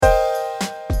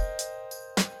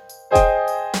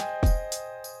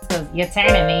You're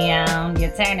turning me on.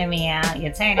 You're turning me out.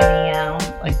 You're turning me on.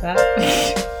 Like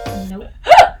that? Nope.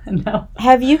 No.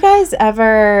 Have you guys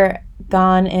ever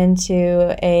gone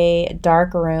into a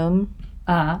dark room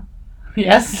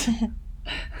Yes.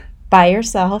 by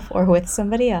yourself or with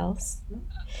somebody else?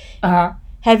 Uh-huh.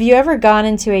 Have you ever gone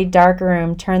into a dark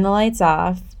room, turn the lights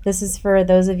off? This is for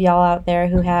those of y'all out there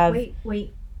who have...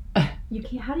 Wait. You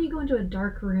can't. How do you go into a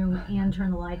dark room and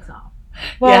turn the lights off?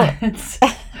 Well, Yeah, it's...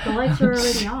 The lights are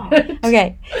already on.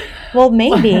 okay. Well,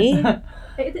 maybe.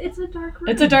 It's a dark room.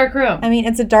 It's a dark room. I mean,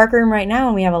 it's a dark room right now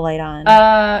and we have a light on.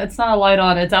 It's not a light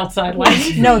on. It's outside When light.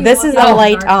 you say No, you this walk is into a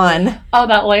light dark room- on. Oh,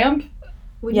 that lamp?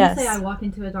 When Yes. you say I walk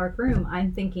into a dark room,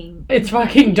 I'm thinking It's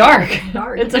fucking dark. It's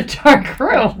dark. It's a dark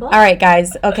room. What? All right,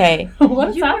 guys. Okay. What Did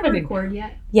is you ever happening? record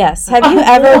yet? Yes. Have you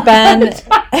ever been...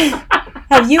 What?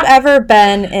 Have you ever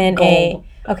been in Gold.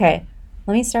 Okay,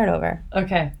 let me start over.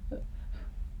 Okay.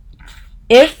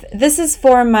 If this is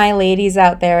for my ladies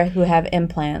out there who have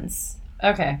implants,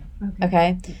 Okay.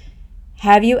 okay?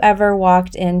 Have you ever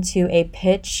walked into a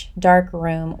pitch dark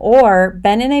room or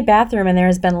been in a bathroom and there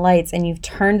has been lights and you've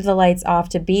turned the lights off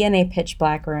to be in a pitch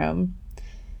black room,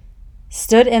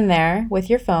 stood in there with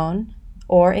your phone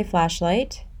or a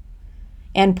flashlight,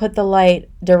 and put the light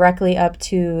directly up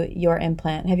to your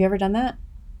implant? Have you ever done that?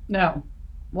 No.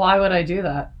 Why would I do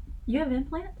that? You have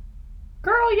implant?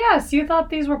 Girl, yes. You thought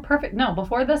these were perfect. No,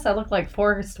 before this, I looked like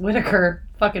Forrest Whitaker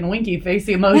fucking winky face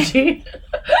emoji.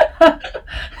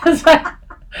 'Cause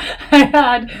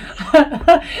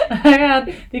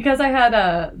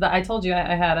I told you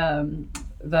I had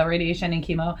the radiation and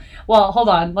chemo. Well, hold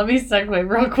on. Let me segue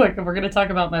real quick. If we're going to talk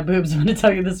about my boobs, I'm going to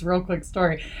tell you this real quick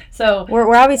story. So,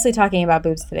 We're obviously talking about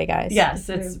boobs today, guys. yes,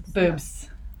 it's boobs.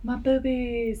 My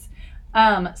boobies.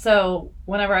 So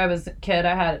whenever I was a kid,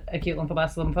 I had acute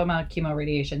lymphoblastic lymphoma, chemo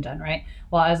radiation done, right?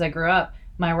 Well, as I grew up,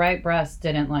 my right breast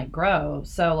didn't grow.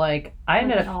 So I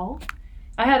ended At up, all?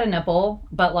 I had a nipple,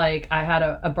 but I had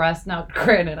a breast. Now,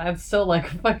 granted, I'm still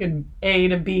fucking A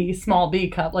to B, small B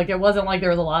cup. It wasn't there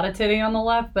was a lot of titty on the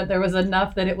left, but there was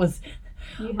enough that it was,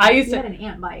 You I had an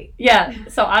ant bite. yeah.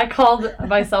 So I called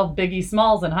myself Biggie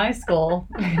Smalls in high school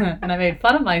and I made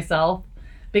fun of myself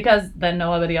because then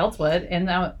nobody else would. And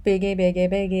now, Biggie,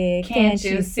 biggie, biggie. Can't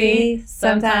you see?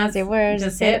 Sometimes your words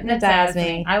just hypnotize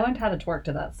me. I learned how to twerk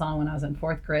to that song when I was in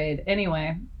 4th grade.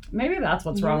 Anyway, maybe that's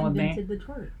what's wrong with me. You invented the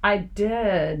twerk. I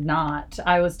did not.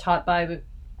 I was taught by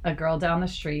a girl down the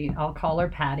street. I'll call her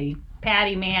Patty.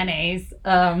 Patty Mayonnaise.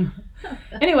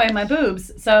 Anyway, my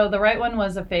boobs. So the right one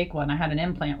was a fake one. I had an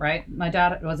implant, right? My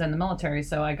dad was in the military,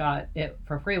 so I got it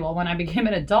for free. Well, when I became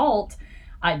an adult,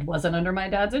 I wasn't under my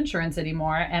dad's insurance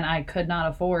anymore, and I could not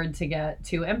afford to get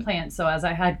 2 implants. So as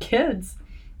I had kids,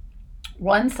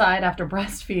 one side after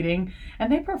breastfeeding,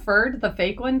 and they preferred the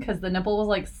fake one because the nipple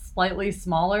was slightly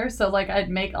smaller. So I'd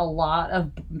make a lot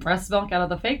of breast milk out of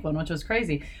the fake one, which was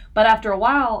crazy. But after a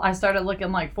while, I started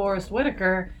looking like Forrest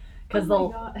Whitaker because Oh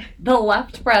my God. the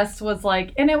left breast was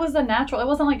and it was a natural. It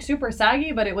wasn't super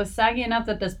saggy, but it was saggy enough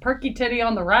that this perky titty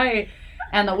on the right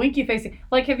and the winky facing.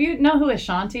 Have you know who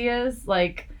Ashanti is?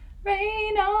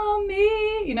 Rain on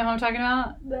me. You know who I'm talking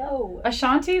about? No.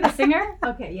 Ashanti, the singer?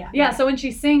 Okay, yeah. Yeah, so when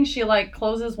she sings, she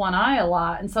closes one eye a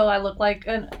lot, and so I look like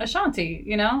an Ashanti,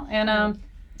 And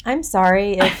I'm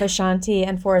sorry if Ashanti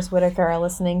and Forrest Whitaker are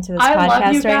listening to this I podcast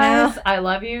love you right guys. now. I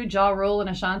love you, Ja Rule and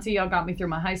Ashanti. Y'all got me through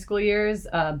my high school years.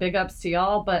 Big ups to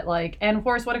y'all. But and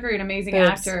Forrest Whitaker, you're an amazing Boobs.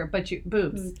 actor. But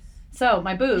boobs. So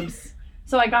my boobs.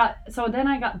 So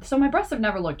my breasts have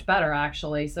never looked better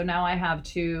actually. So now I have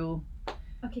 2.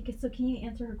 Okay, so can you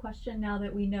answer her question now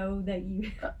that we know that you...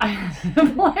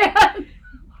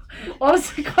 What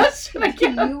was the question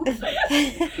again?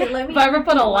 If I ever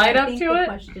put a light up to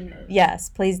it? Yes,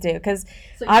 please do. Because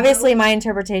So obviously my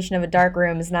interpretation of a dark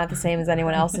room is not the same as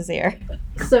anyone else's here.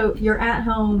 So you're at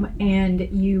home and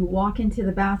you walk into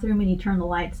the bathroom and you turn the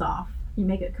lights off. You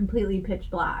make it completely pitch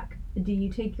black. Do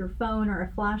you take your phone or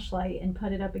a flashlight and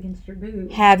put it up against your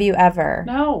boob Have you ever?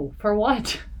 No, for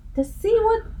what? to see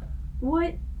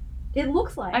what it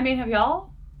looks like? I mean, have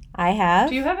y'all? I have.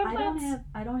 Do you have I implants?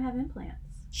 don't have implants.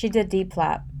 She did deep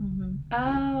flap. Mm-hmm.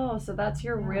 Oh, so that's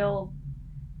your real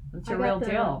The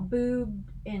deal. boob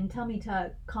and tummy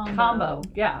tuck Combo,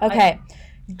 yeah. Okay.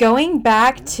 Going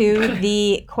back to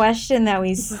the question that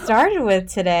we started with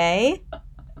today,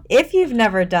 if you've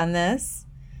never done this,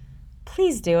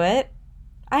 please do it.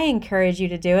 I encourage you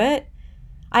to do it.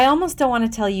 I almost don't want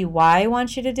to tell you why I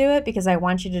want you to do it because I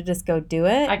want you to just go do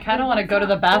it. I kind of want to go to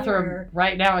the bathroom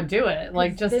right now and do it,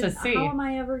 just to see. How am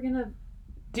I ever gonna?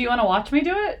 Do you want to watch me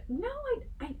do it? No,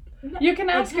 You can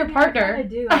ask your I partner. kinda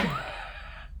do.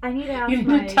 I need to ask You need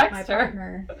my to text her.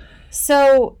 partner.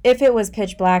 So, if it was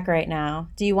pitch black right now,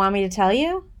 do you want me to tell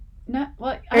you? No,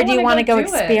 well, Or do you want to go do it.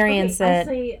 experience Okay, I it?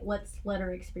 say let's let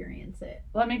her experience it.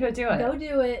 Let me go do it. Go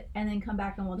do it, and then come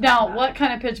back and we'll talk Now, about what it.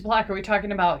 kind of pitch black are we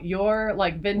talking about? Your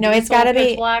like Vin No, it's Diesel gotta pitch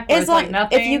be. black, where It's it's like like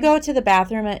nothing. if you go to the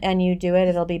bathroom and you do it,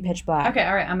 it'll be pitch black. Okay,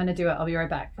 all right, I'm gonna do it. I'll be right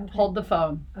back. Okay. Hold the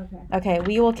phone. Okay. Okay,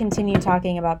 we will continue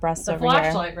talking about breasts The over here.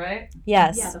 flashlight, right?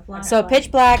 Yes. Yeah, the flashlight. So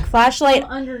pitch black, flashlight.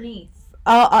 From underneath.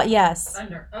 Oh, yes.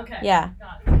 Under. Okay. Yeah.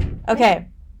 Got it. Okay.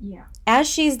 Yeah. As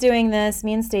she's doing this,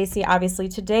 me and Stacy, obviously,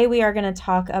 today we are going to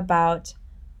talk about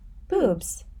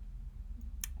boobs.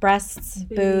 Breasts,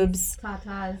 boobs,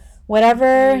 tatas.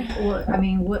 whatever. Or, I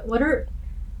mean, what are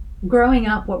growing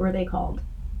up? What were they called?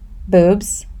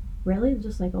 Boobs. Really,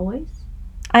 just like always?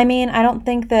 I mean, I don't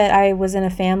think that I was in a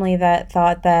family that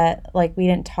thought that, like, we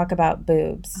didn't talk about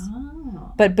boobs.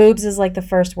 Oh. But boobs is, like, the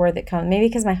first word that comes. Maybe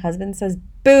because my husband says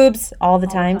boobs all the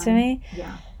time to me.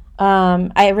 Yeah.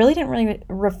 I really didn't really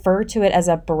refer to it as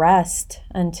a breast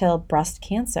until breast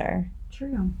cancer.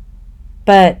 True.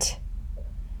 But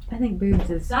I think boobs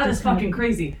is That is just kind fucking of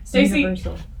crazy. Stacey,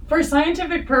 universal. for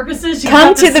scientific purposes, you come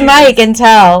have to the see mic this. and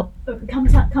tell.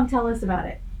 Come tell us about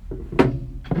it.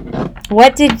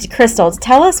 What did Crystal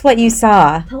tell us what you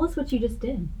saw? Tell us what you just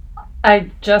did.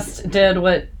 I just did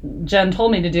what Jen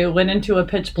told me to do. Went into a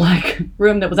pitch black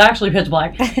room that was actually pitch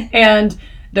black, and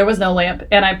there was no lamp.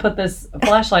 And I put this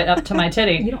flashlight up to my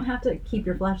titty. You don't have to keep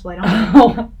your flashlight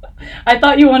on. I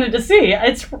thought you wanted to see.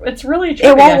 It's really tricky,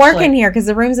 It won't work actually. in here because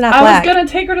the room's not I black. was gonna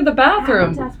take her to the I have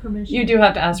bathroom. to ask permission. You do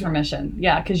have to ask permission.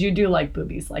 Yeah, because you do like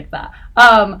boobies like that.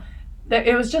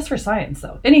 It was just for science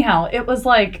though. Anyhow, it was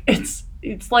like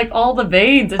it's like all the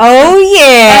veins. It's Oh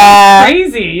yeah!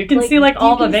 crazy. You can see like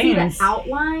all the you can veins. see the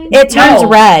outline. It turns No,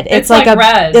 red. it's like like a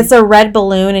red. It's a red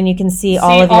balloon, and you can see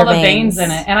all of your the veins. in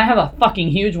it, and I have a fucking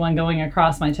huge one going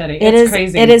across my titty. It It's is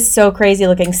crazy. It is so crazy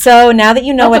looking. So now that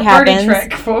you know That's what a party happens,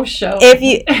 trick for show. if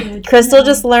you Good. Crystal No.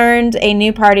 just learned a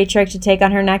new party trick to take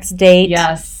on her next date.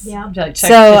 Yes. Yeah. Like,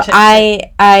 So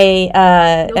check.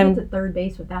 You'll am get to third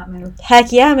base with that move.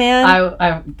 heck yeah, man.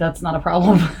 I that's not a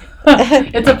problem.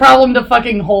 It's a problem to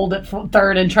fucking hold it for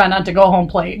third and try not to go home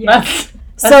plate. Yeah. That's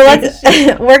So basic let's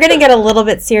shit. we're going to get a little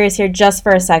bit serious here just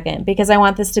for a second because I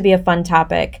want this to be a fun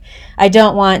topic. I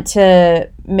don't want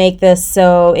to make this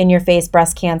so in your face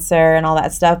breast cancer and all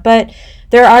that stuff, but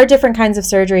there are different kinds of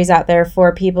surgeries out there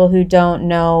for people who don't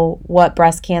know what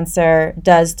breast cancer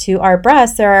does to our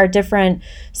breasts. There are different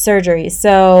surgeries.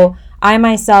 So I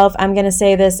myself, I'm going to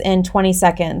say this in 20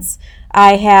 seconds.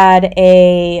 I had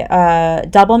a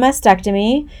double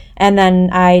mastectomy, and then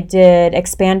I did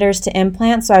expanders to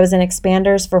implants. So I was in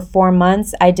expanders for 4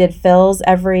 months. I did fills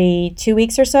every 2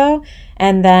 weeks or so,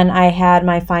 and then I had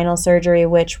my final surgery,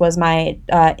 which was my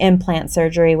implant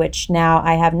surgery, which now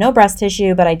I have no breast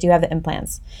tissue, but I do have the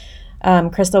implants.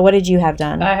 Crystal, what did you have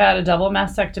done? I had a double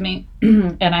mastectomy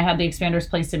and I had the expanders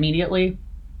placed immediately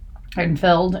and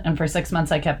filled, and for 6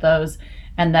 months I kept those.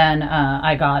 And then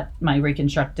I got my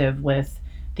reconstructive with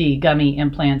the gummy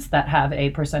implants that have a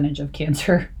percentage of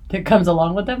cancer that comes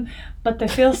along with them, but they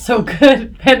feel so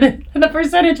good. And the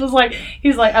percentage was like,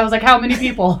 I was like, how many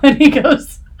people? And he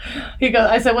goes,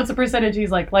 I said, what's the percentage?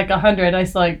 He's like 100. I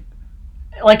said,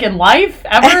 like in life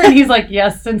ever? And he's like,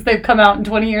 yes, since they've come out in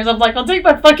 20 years. I'm like, I'll take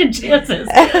my fucking chances.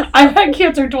 I've had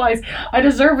cancer twice. I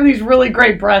deserve these really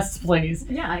great breasts, please.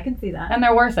 Yeah, I can see that. And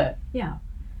they're worth it. Yeah.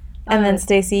 And then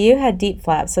Stacy, you had deep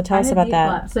flaps, so tell I us had about deep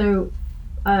that. flap. So,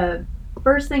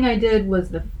 first thing I did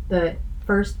was the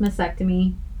first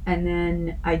mastectomy, and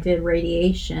then I did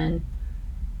radiation.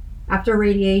 After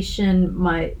radiation,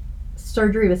 my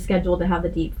surgery was scheduled to have the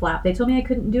deep flap. They told me I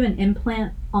couldn't do an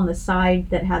implant on the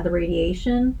side that had the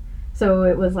radiation, so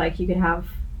it was like you could have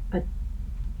a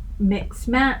mix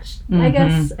match, I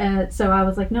guess. So I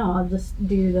was like, no, I'll just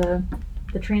do the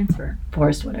transfer.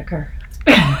 Forrest Whitaker.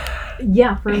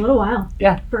 Yeah, for a little while.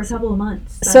 Yeah. For a couple of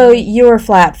months. So you were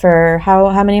flat for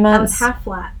how many I months? was half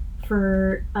flat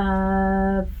for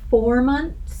 4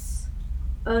 months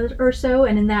or so,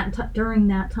 and in that during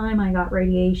that time I got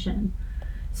radiation.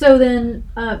 So then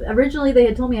originally they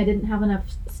had told me I didn't have enough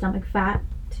stomach fat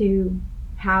to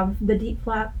have the deep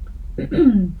flap.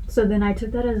 So then I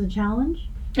took that as a challenge,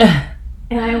 and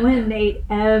I went and ate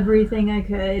everything I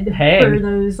could Hey. for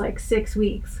those like 6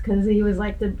 weeks, because he was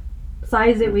like, the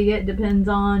size that we get depends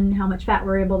on how much fat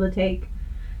we're able to take.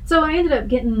 So I ended up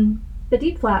getting the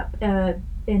deep flap, and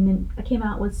then I came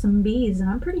out with some B's, and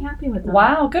I'm pretty happy with them.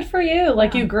 Wow, good for you.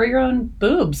 Like Yeah. you grew your own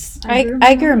boobs.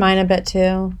 I grew mine a bit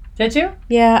too. Did you?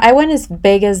 Yeah, I went as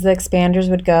big as the expanders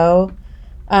would go.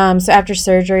 So after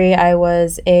surgery, I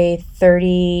was a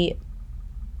 32D,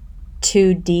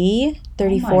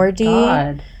 34D. Oh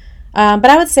my God. But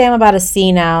I would say I'm about a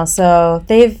C now, so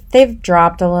they've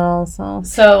dropped a little.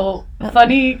 So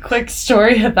funny quick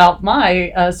story about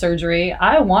my surgery.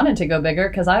 I wanted to go bigger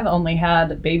because I've only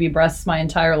had baby breasts my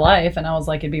entire life, and I was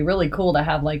like, it'd be really cool to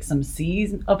have like some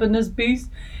C's up in this beast.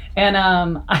 And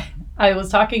I was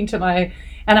talking to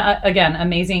again,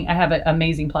 amazing. I have an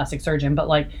amazing plastic surgeon, but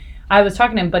like I was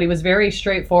talking to him, but he was very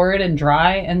straightforward and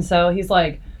dry, and so he's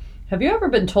like, "Have you ever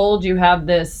been told you have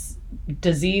this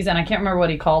disease?" And I can't remember what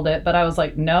he called it, but I was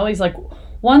like, no. He's like,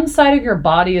 one side of your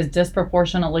body is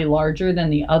disproportionately larger than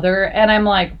the other. And I'm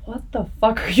like, what the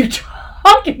fuck are you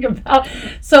talking about?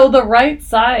 So the right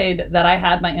side that I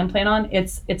had my implant on,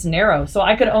 it's narrow. So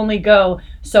I could only go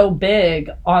so big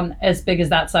on as big as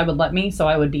that side would let me. So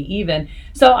I would be even.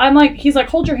 So I'm like, he's like,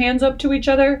 hold your hands up to each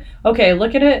other. Okay,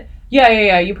 look at it.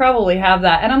 Yeah, you probably have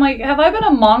that. And I'm like, have I been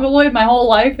a mongoloid my whole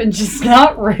life and just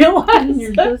not realized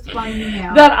You're just finding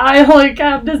out that I like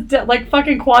have this like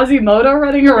fucking Quasimodo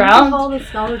running Think around? of all the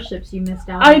scholarships you missed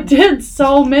out I on. did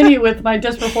so many with my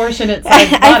disproportionate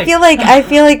sized I body.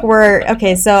 feel like we're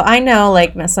okay. So I know,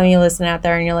 like, some of you listen out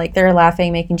there, and you're like, they're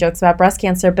laughing, making jokes about breast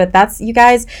cancer, but that's, you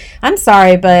guys. I'm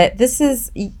sorry, but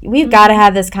we've got to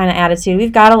have this kind of attitude.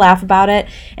 We've got to laugh about it,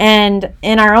 and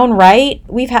in our own right,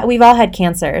 we've all had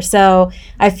cancer. So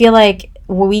I feel like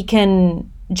we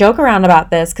can joke around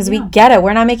about this because we get it.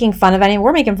 We're not making fun of anyone.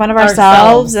 We're making fun of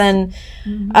ourselves. And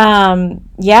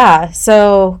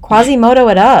so Quasimodo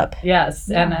it up.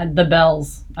 Yes, and the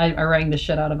bells. I rang the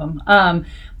shit out of them.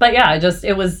 But yeah,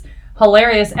 it was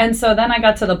hilarious. And so then I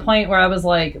got to the point where I was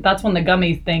like, that's when the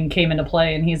gummy thing came into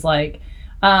play, and he's like,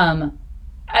 and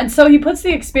so he puts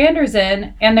the expanders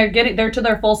in, and they're to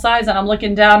their full size, and I'm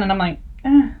looking down, and I'm like,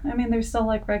 I mean, they're still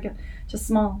like regular, just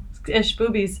small-ish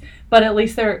boobies, but at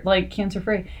least they're like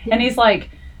cancer-free. Yeah. And he's like,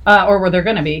 or were they're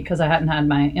gonna be, because I hadn't had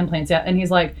my implants yet. And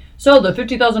he's like, so the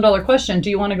 $50,000 question,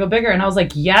 do you want to go bigger? And I was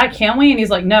like, yeah, can we? And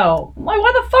he's like, no. I'm like,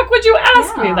 why the fuck would you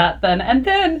ask me that then? And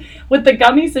then with the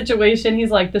gummy situation, he's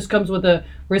like, this comes with a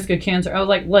risk of cancer. I was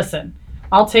like, listen,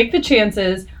 I'll take the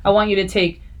chances. I want you to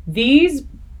take these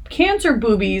cancer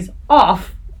boobies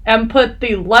off and put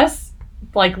the less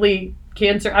likely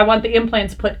cancer. I want the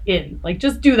implants put in. Like,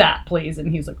 just do that, please.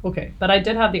 And he's like, okay. But I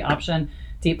did have the option.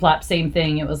 Deep flap, same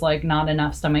thing. It was like not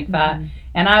enough stomach fat.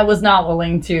 And I was not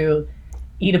willing to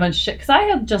eat a bunch of shit because I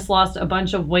had just lost a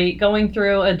bunch of weight going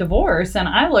through a divorce, and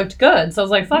I looked good. So I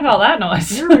was like, fuck all that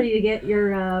noise. You're ready to get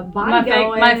your body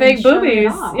going. My fake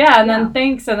boobies. Yeah, and then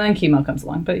thanks, and then chemo comes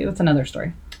along. But that's another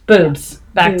story. Boobs.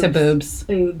 Back to boobs.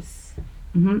 Boobs.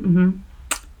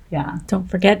 Yeah. Don't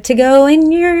forget to go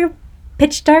in your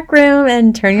pitch dark room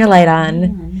and turn your light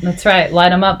on. That's right. Light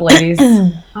them up, ladies.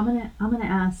 I'm gonna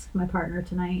ask my partner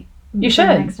tonight. You should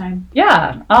next time.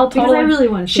 Yeah, I'll totally. Because I really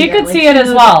want to. She could see it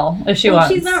as well if she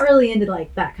wants. She's not really into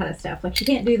like that kind of stuff. Like she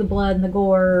can't do the blood and the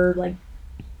gore. Like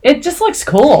it just looks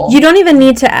cool. You don't even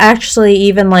need to actually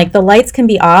even like the lights can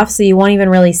be off, so you won't even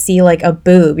really see like a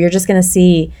boob. You're just gonna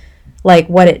see like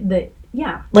what it.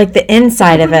 Like the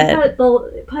inside of it.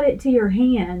 Put it to your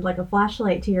hand, like a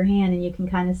flashlight to your hand, and you can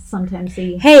kind of sometimes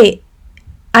see. Hey,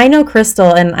 I know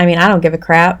Crystal, and I mean, I don't give a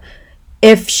crap.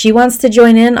 If she wants to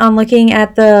join in on looking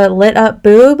at the lit up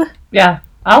boob. Yeah,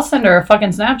 I'll send her a fucking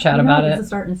Snapchat about it. It's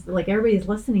starting, like, everybody's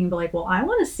listening, but like, well, I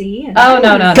want to see. And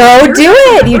no. Go do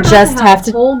it. You just have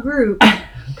to. Whole group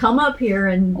come up here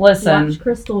and listen. Watch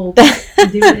Crystal do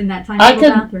it in that tiny little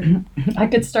bathroom. I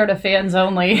could start a fans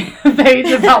only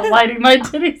page about lighting my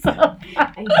titties up.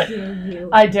 I dare you.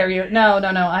 I dare you. No.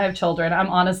 I have children. I'm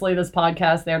honestly, this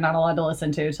podcast, they're not allowed to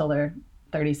listen to till they're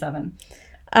 37.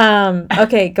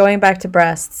 Okay, going back to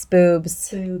breasts,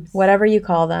 boobs, whatever you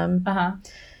call them.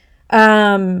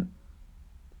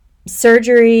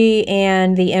 Surgery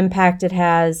and the impact it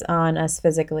has on us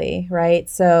physically, right?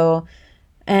 So,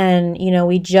 and you know,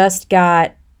 we just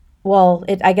got, well,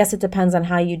 I guess it depends on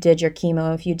how you did your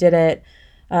chemo. If you did it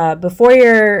before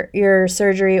your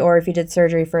surgery, or if you did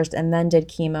surgery first and then did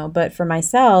chemo. But for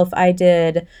myself, I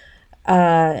did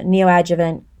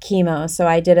neoadjuvant chemo. So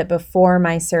I did it before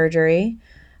my surgery,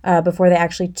 before they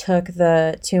actually took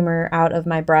the tumor out of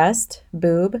my breast,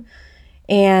 boob.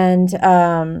 And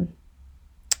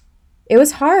it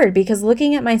was hard because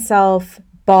looking at myself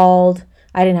bald,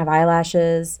 I didn't have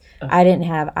eyelashes, I didn't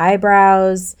have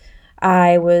eyebrows.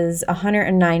 I was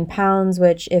 109 pounds,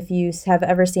 which if you have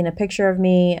ever seen a picture of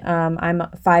me, I'm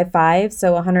 5'5",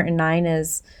 so 109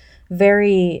 is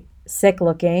very sick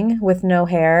looking with no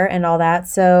hair and all that.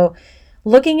 So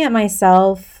looking at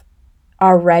myself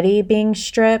already being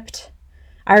stripped,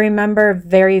 I remember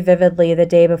very vividly the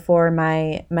day before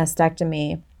my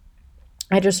mastectomy.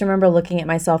 I just remember looking at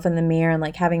myself in the mirror and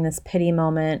like having this pity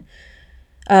moment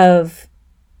of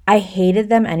I hated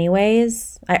them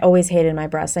anyways. I always hated my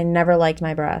breasts. I never liked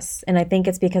my breasts. And I think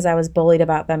it's because I was bullied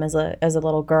about them as a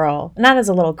little girl. Not as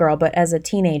a little girl, but as a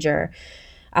teenager.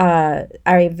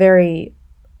 I very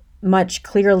much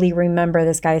clearly remember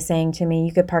this guy saying to me,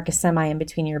 you could park a semi in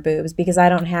between your boobs, because I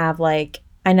don't have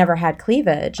I never had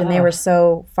cleavage, and they were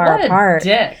so far What a apart.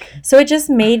 dick. So it just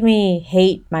made me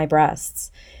hate my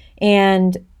breasts.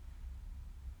 And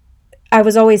I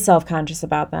was always self-conscious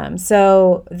about them.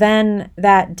 So then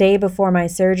that day before my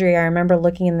surgery, I remember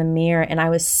looking in the mirror and I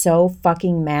was so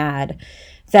fucking mad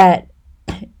that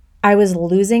I was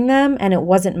losing them and it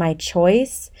wasn't my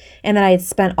choice, and that I had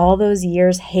spent all those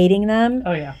years hating them.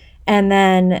 Oh, yeah. And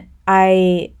then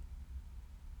I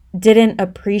didn't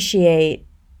appreciate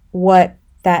what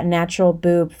that natural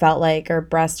boob felt like, or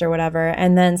breast or whatever.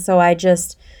 And then so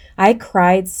I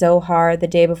cried so hard the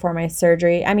day before my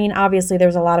surgery. I mean, obviously there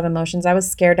was a lot of emotions. I was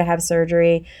scared to have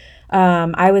surgery.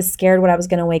 I was scared what I was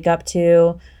going to wake up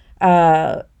to.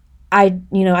 I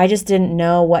just didn't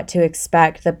know what to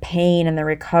expect, the pain and the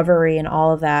recovery and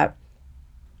all of that.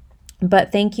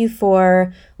 But thank you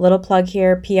for, little plug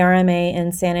here, PRMA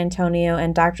in San Antonio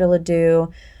and Dr.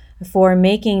 Ledoux for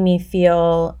making me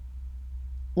feel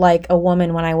like a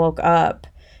woman when I woke up,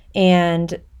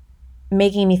 and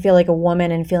making me feel like a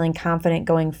woman and feeling confident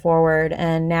going forward.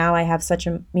 And now I have such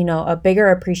a bigger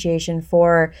appreciation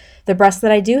for the breasts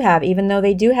that I do have, even though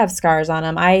they do have scars on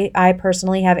them. I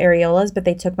personally have areolas, but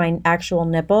they took my actual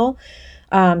nipple.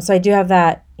 So I do have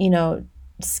that,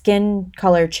 skin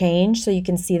color change, so you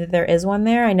can see that there is one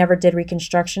there. I never did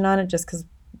reconstruction on it just because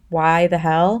why the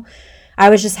hell? I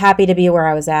was just happy to be where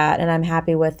I was at, and I'm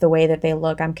happy with the way that they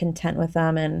look. I'm content with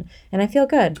them, and I feel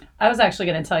good. I was actually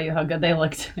going to tell you how good they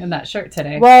looked in that shirt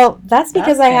today. Well, that's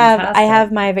because I fantastic.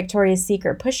 have my Victoria's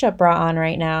Secret push-up bra on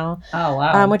right now. Oh,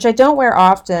 wow. Which I don't wear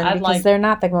often I'd because like- they're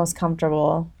not the most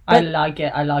comfortable. I But like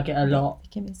it a lot.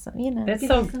 give me some, It's Give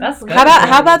so, me some that's for good. you.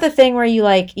 How about the thing where you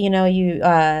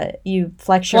you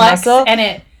flex your Flex, muscle and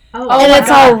it, Oh, Oh and my it's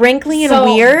God. all wrinkly and So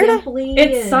weird? dimply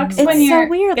It and- sucks It's when so you're-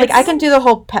 weird. Like, it's- I can do the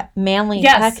whole manly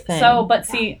yes. pec thing. So, but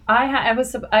see, I have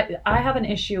an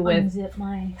issue with. Unzip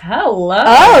my. Hello.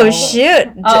 Oh, shoot.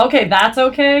 Oh, okay, that's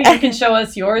okay. You can show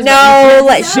us yours. No, but you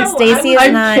let can't- Stacy is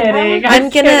I'm not. kidding. I'm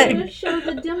gonna- kidding. Show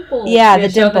the dimples. Yeah, the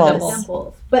show the dimples.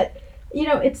 dimples. But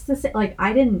it's the same. Like,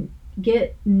 I didn't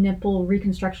get nipple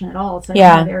reconstruction at all, so I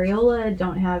Yeah. don't have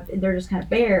areola. They're just kind of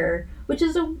bare. Which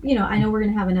is I know we're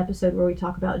gonna have an episode where we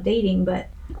talk about dating, but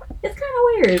it's kind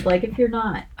of weird. Like, if you're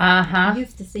not Uh-huh.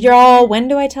 used to seeing. You're all, when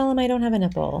do I tell them I don't have a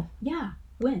nipple? Yeah.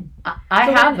 When? I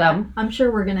So have when- them. I'm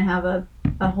sure we're gonna have a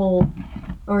whole.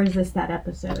 Or is this that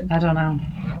episode? I don't know.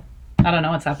 I don't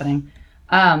know what's happening.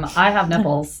 I have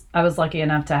nipples. I was lucky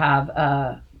enough to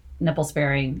have nipple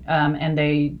sparing, and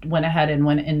they went ahead and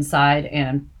went inside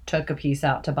and took a piece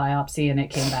out to biopsy, and it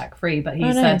came back free. But he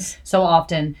Oh, said nice. so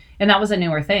often, and that was a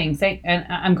newer thing. And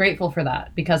I'm grateful for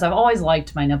that, because I've always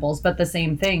liked my nipples, but the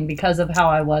same thing, because of how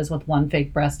I was with one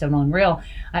fake breast and one real,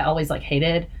 I always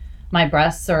hated my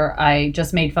breasts, or I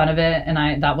just made fun of it, and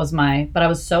but I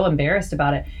was so embarrassed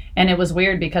about it. And it was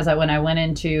weird because when I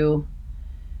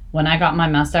got my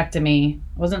mastectomy,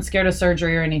 I wasn't scared of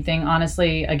surgery or anything.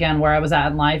 Honestly, again, where I was at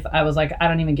in life, I was like, I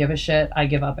don't even give a shit. I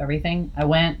give up everything. I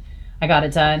went, I got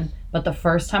it done. But the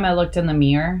first time I looked in the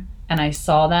mirror and I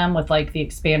saw them with the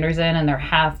expanders in, and they're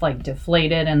half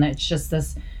deflated, and it's just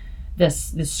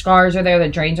the scars are there, the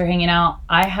drains are hanging out.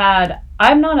 I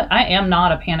am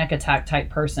not a panic attack type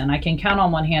person. I can count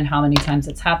on one hand how many times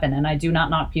it's happened, and I do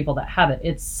not knock people that have it.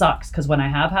 It sucks, because when I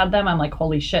have had them, I'm like,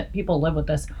 holy shit, people live with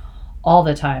this all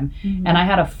the time. Mm-hmm. And I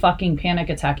had a fucking panic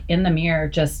attack in the mirror,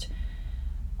 just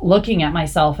looking at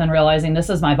myself and realizing this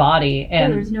is my body.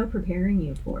 And there's no preparing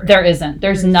you for it. there isn't.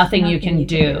 There's nothing you nothing can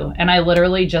do. And I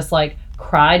literally just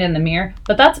cried in the mirror.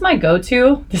 But that's my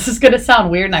go-to. This is going to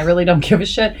sound weird, and I really don't give a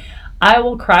shit. I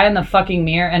will cry in the fucking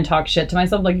mirror and talk shit to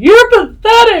myself you're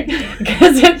pathetic,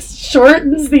 because it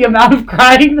shortens the amount of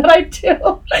crying that I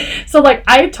do. So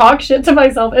I talk shit to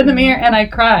myself in the mirror and I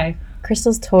cry.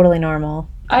 Crystal's totally normal.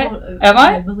 Am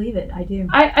I? I believe it. I do.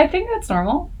 I think that's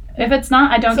normal. If it's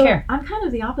not, I don't care. I'm kind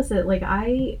of the opposite.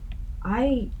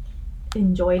 I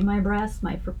enjoyed my breasts,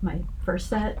 my first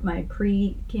set, my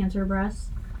pre-cancer breasts,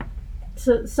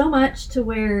 so much to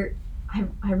where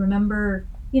I remember,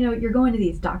 you're going to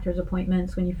these doctor's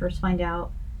appointments when you first find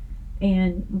out,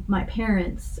 and my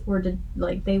parents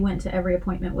they went to every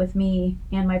appointment with me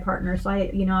and my partner. So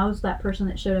I was that person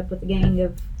that showed up with a gang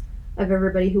of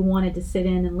everybody who wanted to sit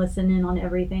in and listen in on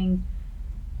everything.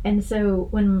 And so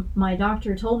when my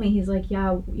doctor told me, he's like,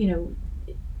 yeah,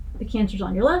 the cancer's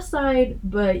on your left side,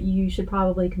 but you should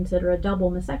probably consider a double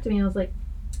mastectomy. I was like,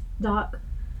 Doc,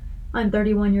 I'm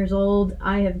 31 years old.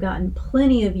 I have gotten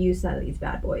plenty of use out of these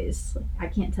bad boys. I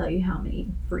can't tell you how many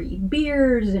free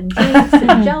beers and drinks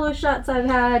and Jello shots I've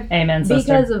had Amen,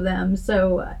 sister. because of them.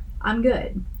 So I'm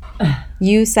good.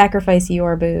 You sacrifice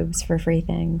your boobs for free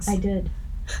things. I did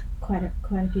quite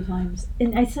a few times,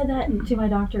 and I said that to my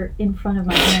doctor in front of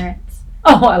my parents.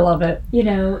 Oh, I love it. You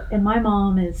know, and my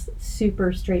mom is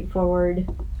super straightforward,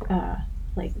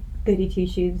 like goody two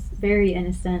shoes, very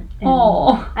innocent. And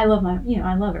Oh, I love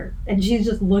I love her, and she's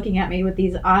just looking at me with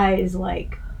these eyes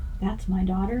like, "That's my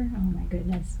daughter." Oh my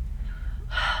goodness.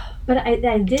 But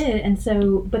I did, and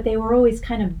so, but they were always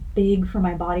kind of big for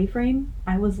my body frame.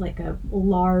 I was like a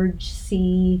large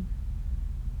C,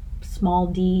 small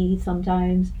D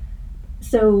sometimes.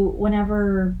 So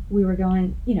whenever we were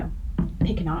going,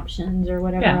 picking options or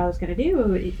whatever Yeah. I was going to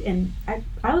do, and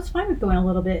I was fine with going a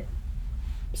little bit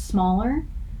smaller,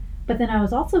 but then I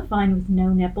was also fine with no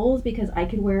nipples because I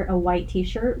could wear a white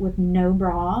t-shirt with no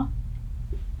bra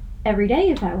every day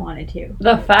if I wanted to.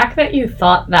 the fact that you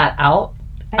thought that out,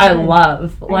 I did.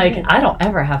 love. I Like, did. I don't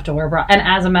ever have to wear a bra. And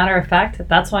as a matter of fact,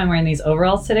 that's why I'm wearing these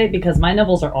overalls today, because my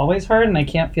nipples are always hard and I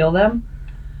can't feel them.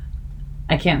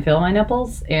 I can't feel my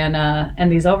nipples,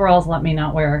 and these overalls let me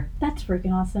not wear. That's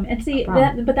freaking awesome. And see,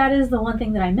 Wow. but that is the one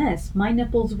thing that I miss. My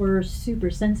nipples were super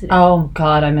sensitive. Oh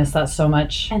God, I miss that so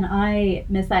much. And I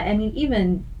miss that. I mean,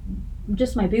 even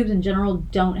just my boobs in general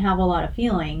don't have a lot of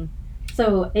feeling.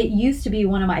 So it used to be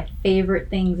one of my favorite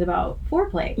things about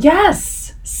foreplay.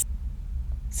 Yes.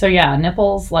 So yeah,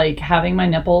 nipples, like having my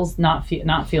nipples, not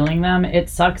feeling them, it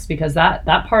sucks because that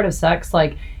part of sex,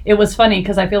 like, it was funny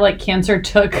because I feel like cancer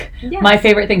took Yes. my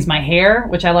favorite things, my hair,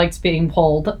 which I liked being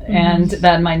pulled, and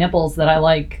then my nipples that I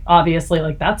like, obviously,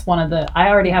 like that's one of the, I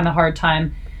already have a hard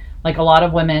time, like a lot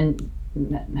of women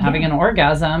having an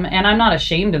orgasm, and I'm not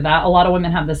ashamed of that. A lot of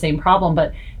women have the same problem,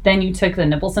 but then you took the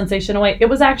nipple sensation away. It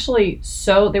was actually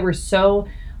they were so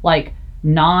like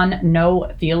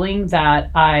no feeling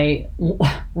that I,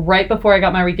 right before I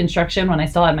got my reconstruction, when I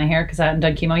still had my hair because I hadn't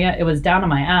done chemo yet, it was down to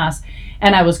my ass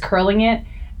and I was curling it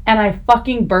and I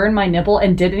fucking burned my nipple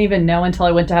and didn't even know until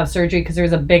I went to have surgery because there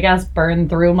was a big ass burn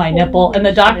through my nipple, and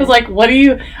the doc was like, what are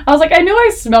you, I was like, I knew I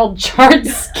smelled charred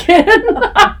skin.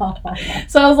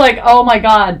 So I was like, oh my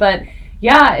God. But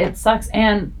yeah, it sucks.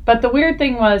 But the weird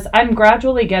thing was I'm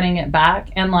gradually getting it back,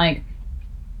 and like,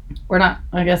 we're not,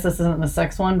 I guess this isn't the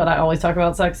sex one, but I always talk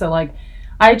about sex. So like,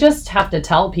 I just have to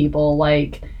tell people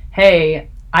like, hey,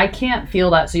 I can't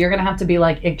feel that. So you're going to have to be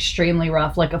like extremely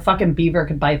rough. Like a fucking beaver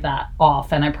could bite that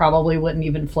off and I probably wouldn't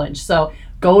even flinch. So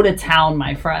go to town,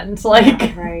 my friend. Like,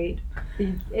 Yeah, right.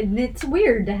 And it's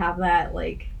weird to have that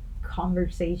like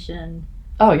conversation.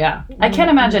 oh yeah. I can't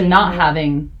imagine not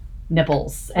having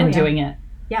nipples and yeah. doing it.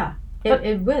 Yeah. But-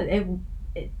 It would.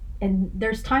 And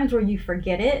there's times where you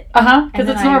forget it. Because And then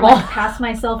it's I normal. like, pass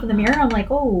myself in the mirror. I'm like,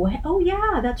 oh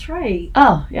yeah, that's right.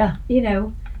 Oh yeah.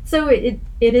 So it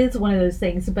is one of those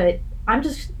things. But I'm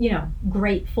just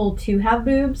grateful to have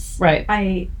boobs. Right.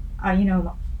 I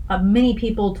many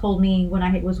people told me when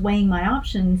I was weighing my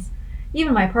options.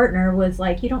 Even my partner was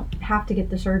like, you don't have to get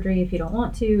the surgery if you don't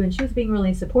want to, and she was being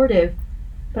really supportive.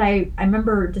 But I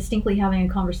remember distinctly having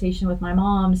a conversation with my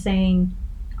mom saying,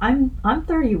 I'm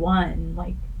 31.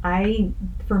 Like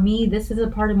for me, this is a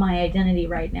part of my identity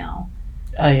right now.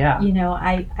 Oh yeah.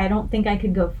 I don't think I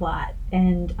could go flat,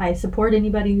 and I support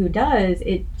anybody who does.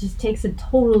 It just takes a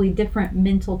totally different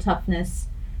mental toughness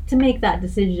to make that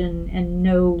decision and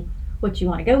know what you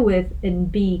want to go with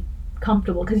and be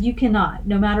comfortable, because you cannot,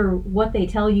 no matter what they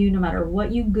tell you, no matter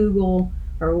what you Google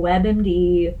or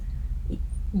WebMD,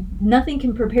 nothing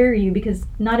can prepare you, because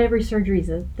not every surgery is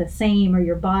the same, or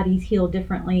your bodies heal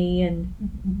differently, and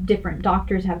different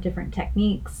doctors have different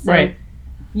techniques. So Right.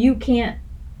 you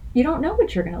don't know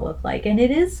what you're going to look like, and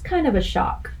it is kind of a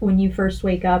shock when you first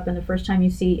wake up and the first time you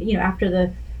see, after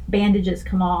the bandages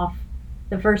come off,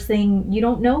 the first thing, you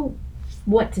don't know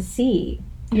what to see.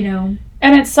 And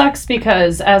it sucks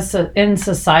because in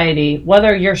society,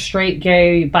 whether you're straight,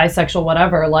 gay, bisexual,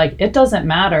 whatever, like, it doesn't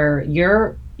matter.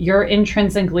 You're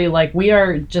intrinsically, like, we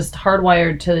are just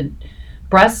hardwired to,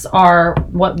 breasts are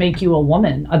what make you a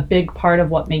woman, a big part of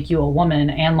what make you a woman.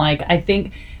 And like, I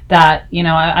think that,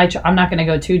 I'm not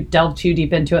going to delve too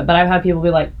deep into it, but I've had people be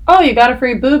like, oh, you got a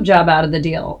free boob job out of the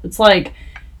deal. It's like,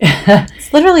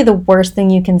 It's literally the worst thing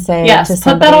you can say to yes, put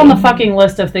somebody. that on the fucking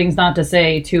list of things not to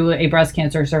say to a breast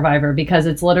cancer survivor, because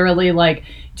it's literally like,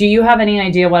 do you have any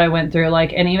idea what I went through?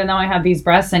 Like, and even though I have these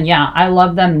breasts, and yeah, I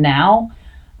love them now,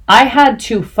 I had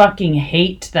to fucking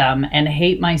hate them and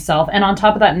hate myself. And on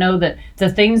top of that, know that the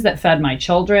things that fed my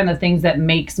children, the things that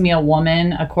makes me a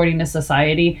woman according to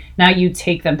society, now you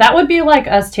take them. That would be like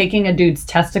us taking a dude's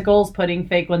testicles, putting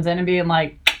fake ones in and being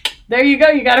like, there you go,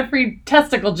 you got a free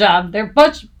testicle job. They're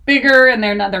much bigger and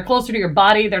they're closer to your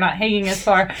body. They're not hanging as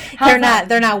far. They're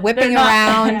not whipping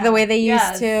around the way they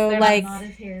used to. They're Like not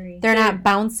as hairy. they're not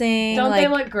bouncing. Don't like, they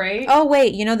look great? Oh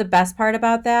wait, you know the best part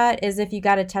about that is if you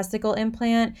got a testicle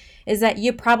implant is that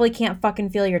you probably can't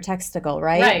fucking feel your testicle,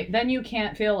 right? Right. Then you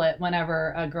can't feel it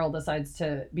whenever a girl decides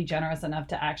to be generous enough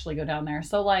to actually go down there.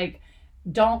 So like,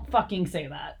 don't fucking say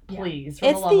that, please. For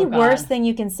It's the love the of God. worst thing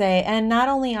you can say. And not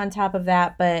only on top of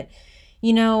that, but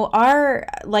you know,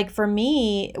 like for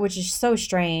me, which is so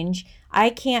strange, I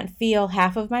can't feel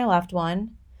half of my left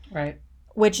one, Right.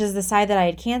 which is the side that I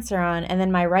had cancer on, and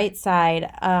then my right side,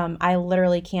 I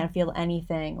literally can't feel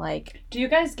anything. Like, Do you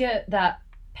guys get that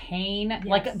pain? Yes.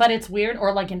 Like, but it's weird,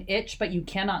 or like an itch, but you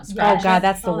cannot oh scratch god, it.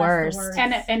 that's the worst.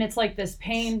 And it's like this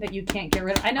pain that you can't get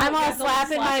rid of. I know I'm you all have to, like,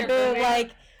 slapping slap my your boob boob.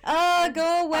 like, oh,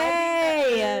 go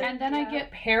away. And then I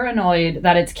get paranoid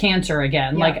that it's cancer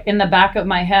again. Yeah. Like in the back of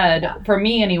my head, Yeah. for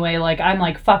me anyway, like I'm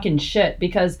like fucking shit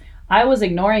because I was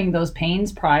ignoring those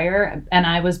pains prior and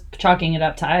I was chalking it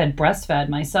up to I had breastfed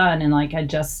my son and like had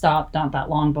just stopped not that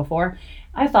long before.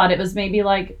 I thought it was maybe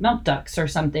like milk ducts or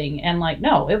something. And like,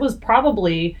 no, it was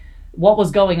probably what was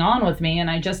going on with me.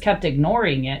 And I just kept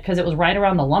ignoring it because it was right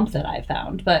around the lump that I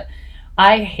found. But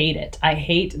I hate it. I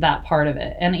hate that part of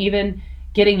it. And even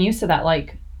getting used to that,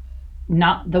 like,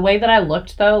 not the way that I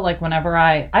looked though, like whenever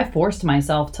I forced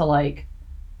myself to like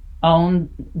own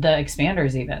the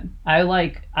expanders even.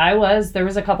 There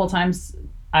was a couple times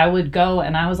I would go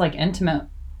and I was like intimate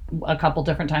a couple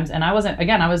different times and I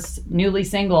was newly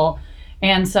single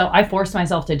and so I forced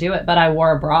myself to do it, but I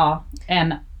wore a bra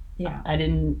and Yeah.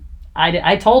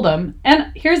 I told him.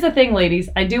 And here's the thing, ladies,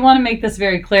 I do want to make this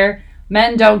very clear.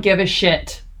 Men don't give a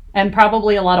shit. And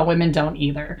probably a lot of women don't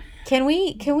either. Can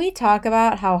we talk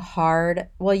about how hard,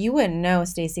 well, you wouldn't know,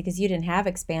 Stacey, because you didn't have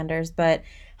expanders, but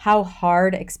how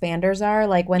hard expanders are,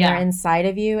 like when they're Yeah. inside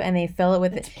of you and they fill it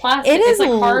with It's plastic. It It's is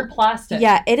like hard plastic.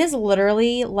 Yeah, it is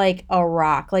literally like a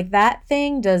rock. Like that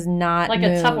thing does not Like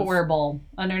move. a Tupperware bowl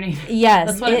underneath. Yes.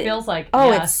 That's what it feels like.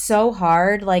 Oh, Yes. it's so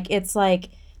hard. Like it's like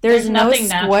there's no nothing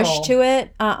squish natural. to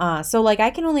it. So like I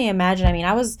can only imagine. I mean,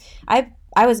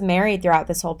 I was married throughout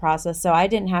this whole process, so I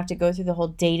didn't have to go through the whole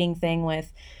dating thing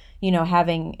with, you know,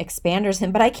 having expanders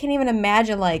in. But I can't even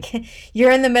imagine like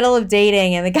you're in the middle of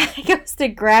dating and the guy goes to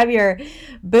grab your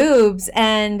boobs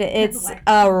and it's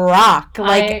a rock.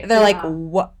 Like they're like,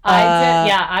 what?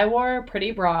 I wore pretty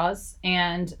bras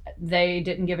and they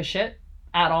didn't give a shit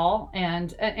at all.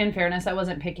 And in fairness, I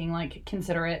wasn't picking like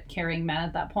considerate, caring men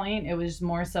at that point. It was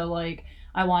more so like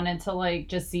I wanted to like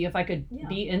just see if I could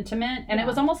be intimate. And it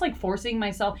was almost like forcing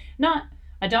myself.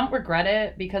 I don't regret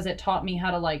it because it taught me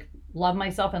how to like love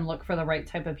myself and look for the right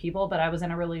type of people, but I was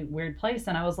in a really weird place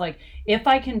and I was like, if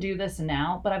I can do this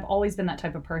now, but I've always been that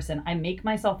type of person, I make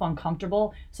myself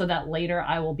uncomfortable so that later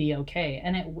I will be okay.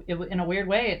 And it in a weird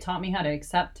way, it taught me how to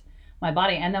accept my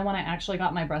body. And then when I actually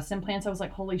got my breast implants, I was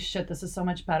like, holy shit, this is so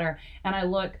much better. And I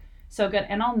look so good.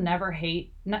 And I'll never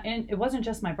hate, and it wasn't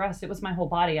just my breast, it was my whole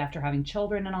body after having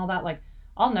children and all that. Like,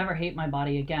 I'll never hate my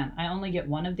body again. I only get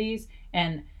one of these.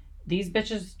 And these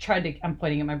bitches I'm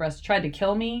pointing at my breast, tried to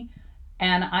kill me.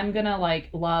 And I'm gonna like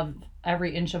love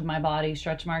every inch of my body,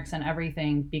 stretch marks and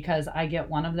everything, because I get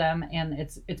one of them and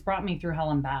it's brought me through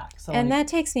hell and back. So And that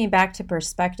takes me back to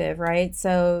perspective, right?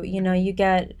 So, you know, you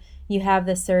have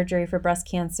this surgery for breast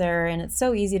cancer and it's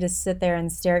so easy to sit there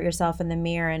and stare at yourself in the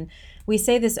mirror. And we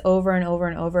say this over and over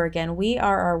and over again. We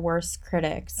are our worst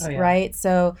critics, right?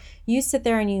 So you sit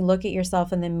there and you look at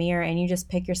yourself in the mirror and you just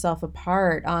pick yourself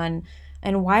apart on,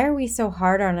 and why are we so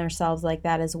hard on ourselves like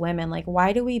that as women? Like,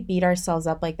 why do we beat ourselves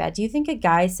up like that? Do you think a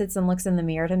guy sits and looks in the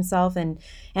mirror at himself and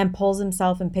pulls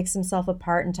himself and picks himself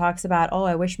apart and talks about, oh,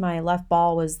 I wish my left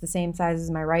ball was the same size as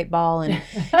my right ball, and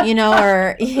you know,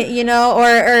 or you know,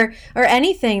 or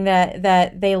anything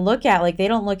that they look at? Like, they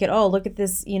don't look at, oh, look at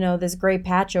this, you know, this gray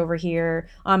patch over here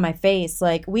on my face.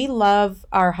 Like, we love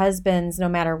our husbands no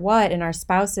matter what, and our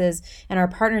spouses and our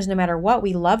partners no matter what.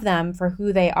 We love them for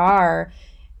who they are,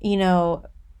 you know,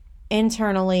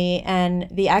 internally, and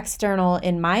the external,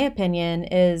 in my opinion,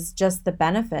 is just the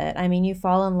benefit. I mean, you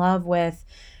fall in love with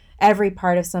every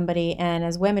part of somebody, and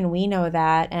as women, we know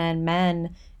that, and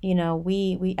men, you know,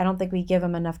 we I don't think we give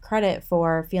them enough credit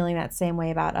for feeling that same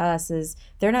way about us. Is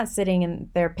they're not sitting and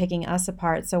they're picking us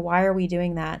apart, so why are we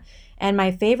doing that? And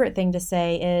my favorite thing to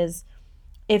say is,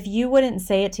 if you wouldn't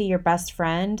say it to your best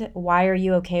friend, why are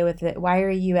you okay with it? Why are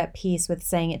you at peace with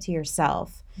saying it to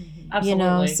yourself? Absolutely. You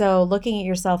know, so looking at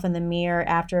yourself in the mirror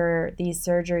after these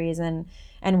surgeries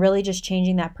and really just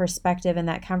changing that perspective and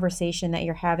that conversation that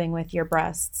you're having with your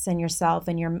breasts and yourself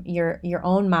and your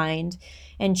own mind,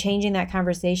 and changing that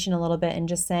conversation a little bit and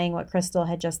just saying what Crystal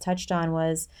had just touched on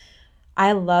was,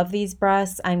 I love these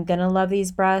breasts. I'm going to love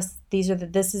these breasts.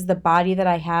 This is the body that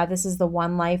I have. This is the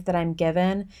one life that I'm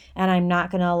given, and I'm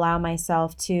not going to allow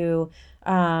myself to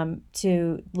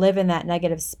live in that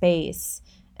negative space.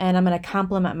 And I'm going to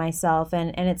compliment myself.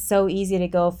 And it's so easy to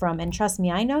go from, and trust me,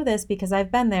 I know this because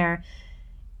I've been there.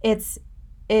 It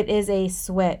is a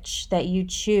switch that you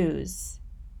choose.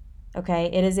 Okay?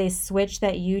 It is a switch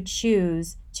that you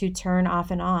choose to turn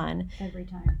off and on. Every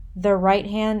time. The right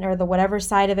hand or the whatever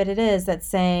side of it is that's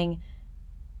saying,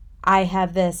 I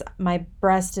have this, my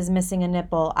breast is missing a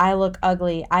nipple, I look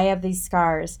ugly, I have these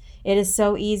scars. It is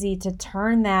so easy to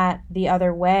turn that the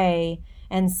other way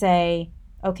and say,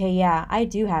 okay, yeah, I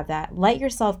do have that. Let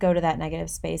yourself go to that negative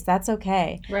space. That's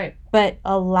okay. Right. But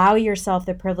allow yourself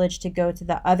the privilege to go to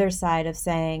the other side of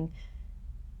saying,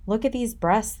 look at these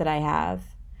breasts that I have.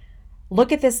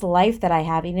 Look at this life that I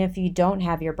have, even if you don't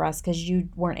have your breasts because you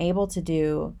weren't able to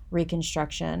do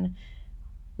reconstruction.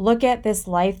 Look at this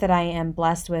life that I am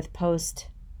blessed with post,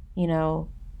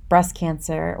 breast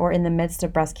cancer, or in the midst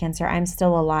of breast cancer. I'm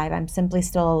still alive. I'm simply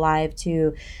still alive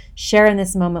to share in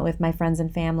this moment with my friends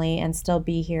and family and still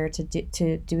be here to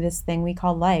do this thing we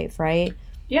call life, right?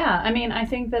 Yeah, I mean, I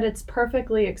think that it's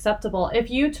perfectly acceptable. If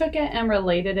you took it and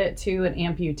related it to an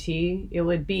amputee, it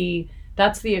would be,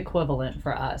 that's the equivalent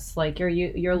for us. Like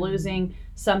you're losing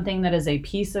something that is a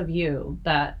piece of you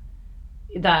that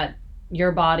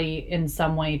your body in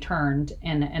some way turned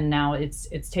and now it's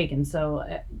taken. So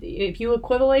if you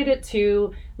equivalent it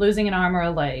to losing an arm or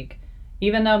a leg,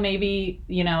 even though maybe,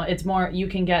 it's more, you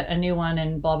can get a new one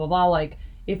and blah, blah, blah. Like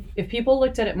if people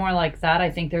looked at it more like that,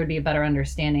 I think there would be a better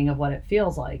understanding of what it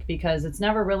feels like, because it's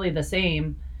never really the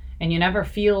same and you never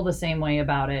feel the same way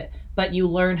about it, but you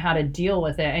learn how to deal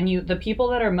with it. And the people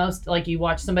that are most, like, you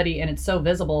watch somebody and it's so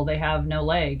visible, they have no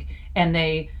leg and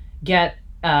they get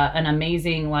an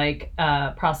amazing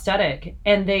prosthetic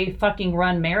and they fucking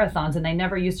run marathons and they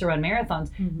never used to run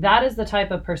marathons. Mm-hmm. That is the type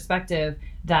of perspective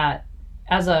that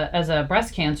as a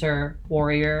breast cancer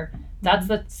warrior, that's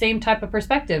the same type of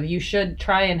perspective you should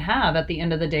try and have at the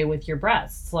end of the day with your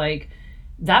breasts. Like,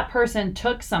 that person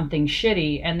took something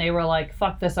shitty and they were like,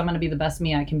 fuck this, I'm going to be the best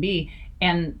me I can be.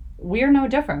 And we're no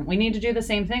different. We need to do the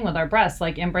same thing with our breasts,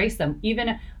 like embrace them.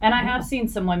 And I have seen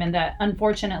some women that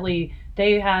unfortunately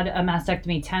they had a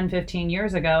mastectomy 10, 15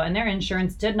 years ago and their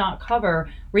insurance did not cover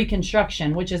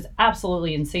reconstruction, which is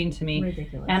absolutely insane to me.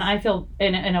 Ridiculous. And I feel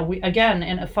in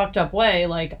a fucked up way,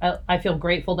 like I feel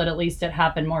grateful that at least it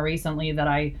happened more recently, that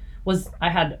I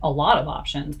had a lot of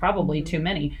options, probably too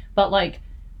many. But like,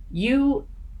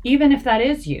 even if that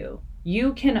is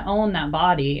you can own that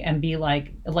body and be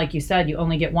like you said, you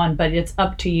only get one, but it's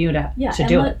up to you to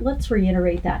do it. Let's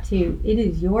reiterate that too. It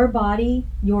is your body,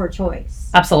 your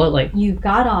choice. Absolutely. You've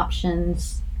got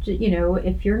options.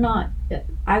 If you're not,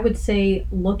 I would say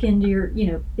look into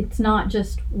your, it's not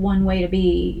just one way to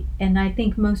be. And I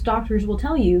think most doctors will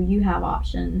tell you have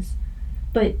options,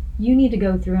 but you need to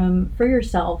go through them for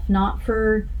yourself, not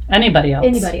for anybody else.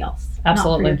 Not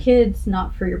Absolutely. for your kids,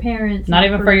 not for your parents. Not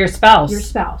even for your spouse. Your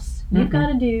spouse. You've got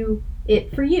to do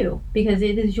it for you because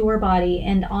it is your body.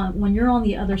 And when you're on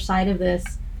the other side of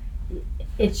this,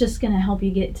 it's just going to help you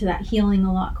get to that healing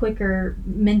a lot quicker,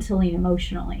 mentally and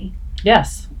emotionally.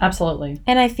 Yes, absolutely.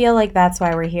 And I feel like that's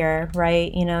why we're here,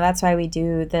 right? That's why we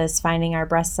do this Finding Our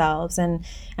Breast Selves. And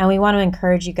we want to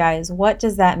encourage you guys. What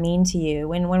does that mean to you?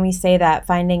 When we say that,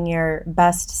 finding your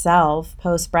best self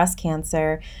post breast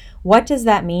cancer, what does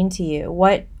that mean to you?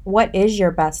 What is your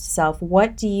best self?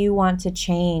 What do you want to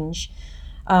change?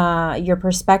 Your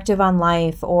perspective on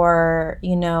life, or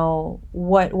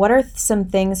what are some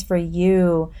things for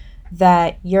you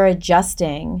that you're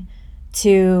adjusting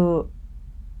to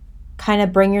kind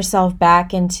of bring yourself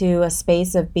back into a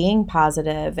space of being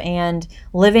positive and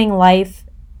living life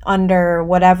under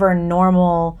whatever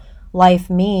normal life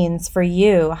means for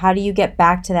you? How do you get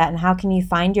back to that, and how can you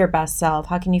find your best self?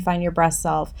 How can you find your breast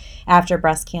self after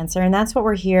breast cancer? And that's what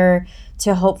we're here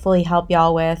to hopefully help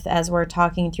y'all with as we're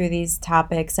talking through these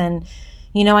topics. And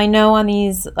I know on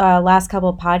these last couple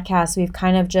of podcasts we've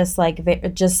kind of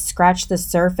just scratched the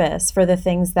surface for the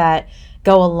things that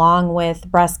go along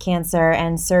with breast cancer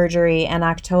and surgery and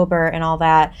October and all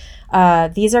that.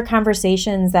 These are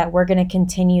conversations that we're going to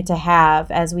continue to have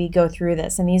as we go through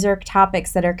this. And these are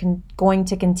topics that are going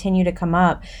to continue to come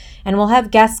up. And we'll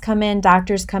have guests come in,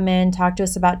 doctors come in, talk to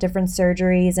us about different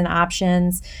surgeries and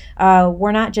options.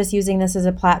 We're not just using this as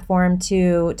a platform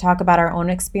to talk about our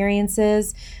own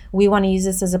experiences. We want to use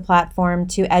this as a platform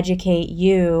to educate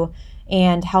you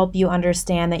and help you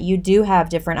understand that you do have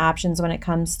different options when it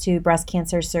comes to breast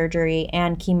cancer surgery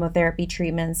and chemotherapy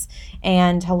treatments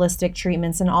and holistic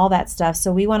treatments and all that stuff.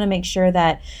 So we want to make sure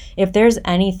that if there's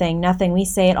anything, we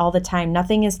say it all the time,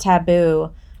 nothing is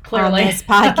taboo. Clearly. On this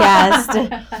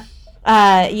podcast.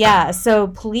 So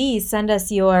please send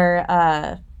us your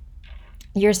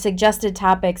suggested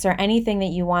topics or anything that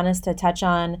you want us to touch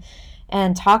on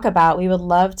and talk about. We would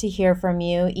love to hear from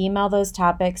you. Email those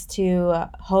topics to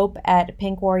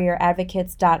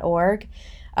hope@pinkwarrioradvocates.org.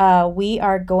 We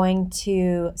are going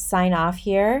to sign off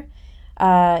here.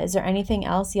 Is there anything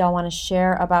else y'all want to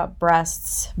share about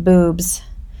breasts, boobs,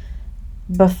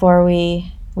 before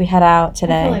we head out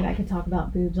today? I feel like I could talk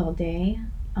about boobs all day,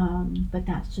 but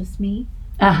that's just me.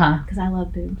 Because I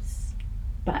love boobs.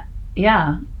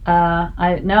 Yeah.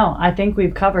 I think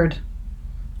we've covered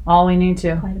all we need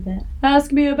to. Quite a bit.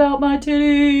 Ask me about my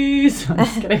titties. I'm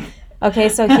just kidding. Okay,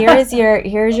 so here's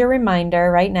your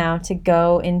reminder right now to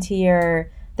go into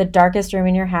the darkest room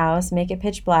in your house, make it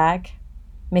pitch black,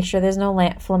 make sure there's no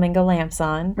flamingo lamps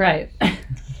on. Right.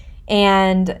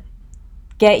 And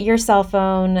get your cell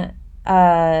phone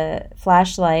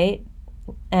flashlight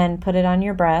and put it on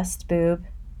your breast, boob,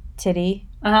 titty,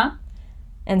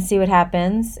 and see what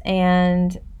happens.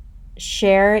 And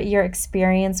share your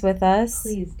experience with us.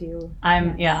 Please do.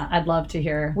 I'd love to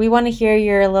hear. We want to hear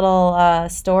your little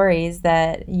stories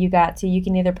that you got to. You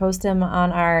can either post them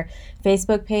on our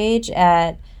Facebook page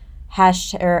at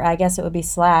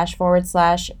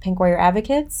 // Pink Warrior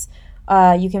Advocates.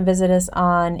 You can visit us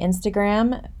on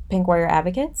Instagram, Pink Warrior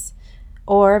Advocates,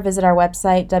 or visit our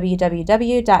website,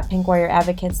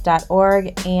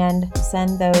 www.pinkwarrioradvocates.org, and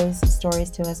send those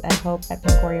stories to us at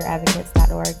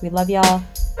hope@pinkwarrioradvocates.org. We love y'all.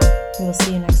 We will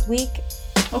see you next week.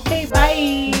 Okay,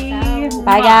 bye.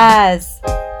 Bye, guys.